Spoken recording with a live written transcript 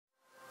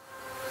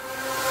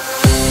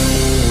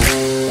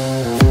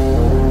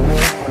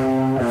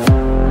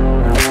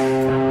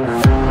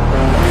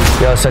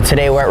So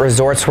today we're at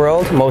Resorts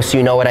World. Most of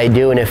you know what I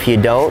do, and if you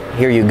don't,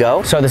 here you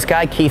go. So this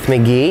guy, Keith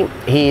McGee,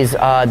 he's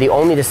the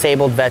only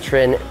disabled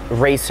veteran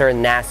racer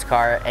in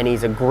NASCAR, and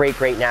he's a great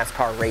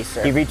NASCAR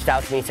racer. He reached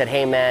out to me and said,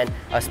 hey man,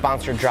 a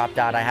sponsor dropped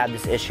out. I have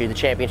this issue, the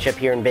championship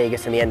here in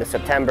Vegas in the end of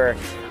September.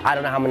 I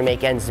don't know how I'm gonna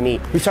make ends meet.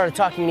 We started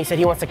talking and he said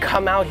he wants to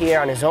come out here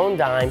on his own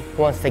dime.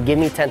 He wants to give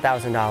me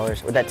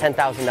 $10,000. With that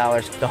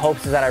 $10,000, the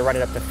hopes is that I run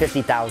it up to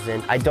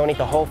 $50,000. I donate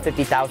the whole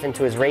 $50,000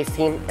 to his race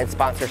team and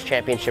sponsors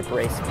championship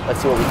race.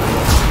 Let's see what we can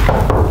do.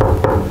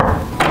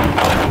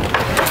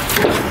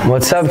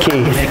 What's up,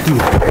 Keith? Thank you.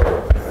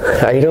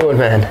 How you doing,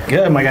 man?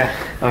 Good, my guy.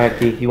 All right,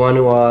 Keith, you want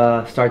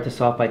to start this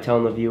off by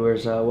telling the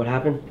viewers what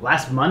happened?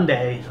 Last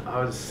Monday,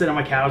 I was sitting on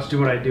my couch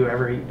doing what I do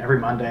every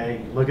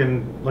Monday,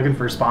 looking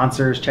for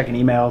sponsors, checking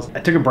emails. I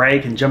took a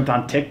break and jumped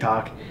on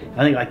TikTok.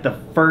 I think like the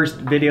first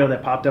video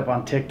that popped up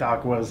on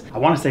TikTok was, I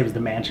want to say it was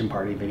the mansion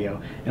party video.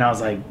 And I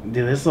was like,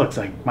 dude, this looks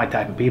like my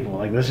type of people.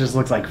 Like, this just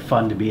looks like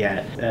fun to be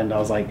at. And I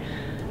was like,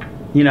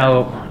 you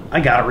know, I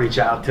gotta reach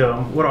out to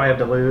him. What do I have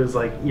to lose?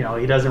 Like, you know,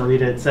 he doesn't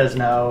read it, says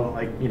no.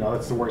 Like, you know,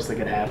 that's the worst that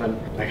could happen.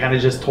 I kind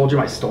of just told you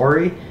my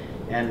story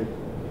and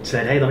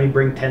said, hey, let me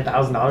bring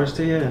 $10,000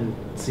 to you and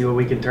see what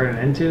we can turn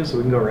it into so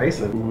we can go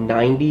racing.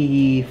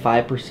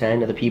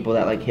 95% of the people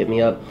that like hit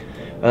me up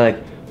are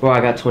like, bro,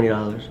 I got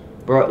 $20.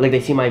 Bro, like they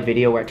see my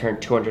video where I turned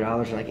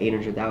 $200 to like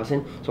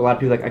 800,000. So a lot of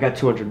people are like, I got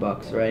 200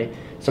 bucks, right?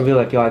 Some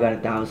people are like, yo, I got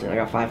 1,000, I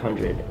got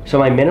 500. So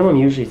my minimum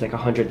usually is like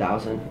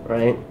 100,000,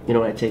 right? You know,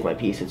 when I take my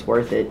piece, it's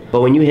worth it.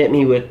 But when you hit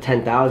me with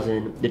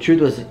 10,000, the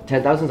truth was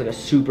 10,000 is like a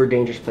super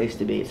dangerous place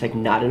to be. It's like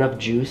not enough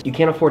juice. You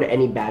can't afford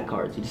any bad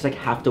cards. You just like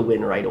have to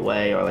win right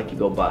away or like you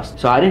go bust.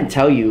 So I didn't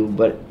tell you,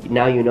 but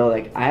now you know,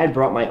 like I had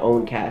brought my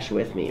own cash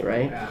with me,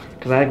 right?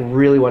 Because I like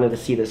really wanted to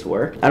see this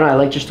work. I don't know, I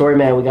liked your story,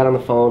 man. We got on the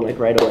phone like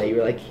right away. You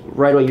were like,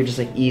 right away, you're just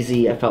like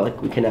easy. I felt like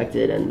we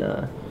connected and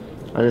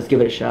I'll just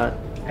give it a shot.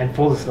 And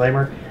full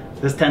disclaimer,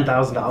 this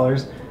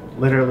 $10,000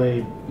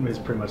 literally was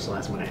pretty much the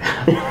last money I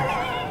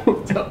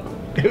had. So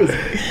it was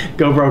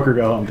go broke or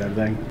go home type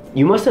thing.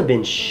 You must have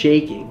been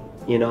shaking,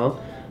 you know?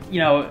 You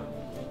know,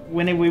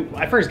 when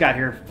I first got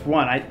here, for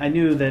one, I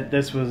knew that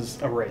this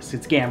was a risk.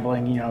 It's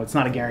gambling, you know, it's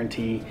not a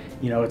guarantee.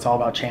 You know, it's all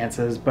about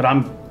chances, but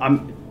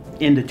I'm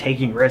into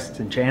taking risks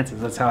and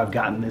chances. That's how I've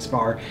gotten this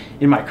far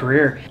in my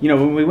career. You know,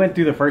 when we went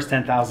through the first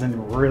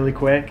 10,000 really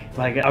quick,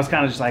 like I was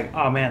kind of just like,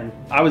 oh man,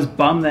 I was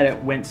bummed that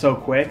it went so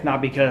quick,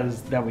 not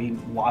because that we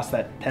lost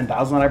that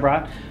 10,000 that I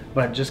brought,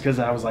 but just because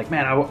I was like,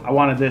 man, I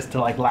wanted this to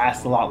like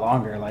last a lot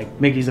longer. Like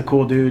Mickey's a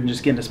cool dude and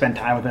just getting to spend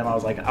time with him. I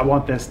was like, I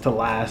want this to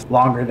last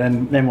longer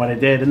than what it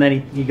did. And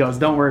then he goes,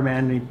 don't worry,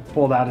 man. And he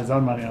pulled out his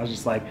own money. I was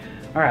just like,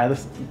 all right,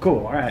 this is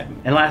cool. All right.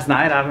 And last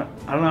night, I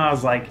don't know, I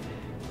was like,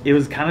 it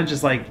was kind of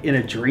just like in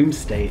a dream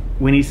state.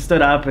 When he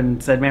stood up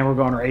and said, man, we're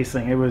going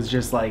racing, it was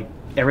just like,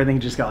 everything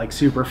just got like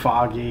super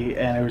foggy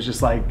and it was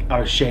just like, I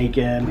was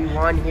shaking. We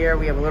won here,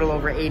 we have a little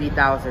over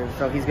 80,000,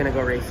 so he's gonna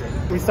go racing.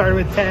 We started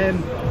with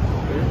 10,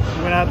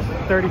 went out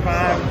to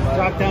 35,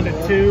 dropped down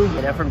to 2.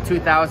 And then from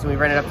 2,000, we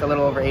ran it up to a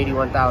little over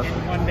 81,000.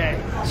 In one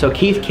day. So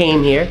Keith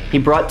came here, he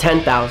brought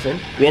 10,000.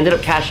 We ended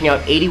up cashing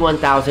out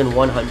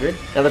 81,100.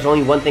 Now there's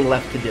only one thing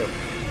left to do.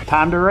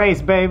 Time to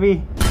race,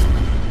 baby.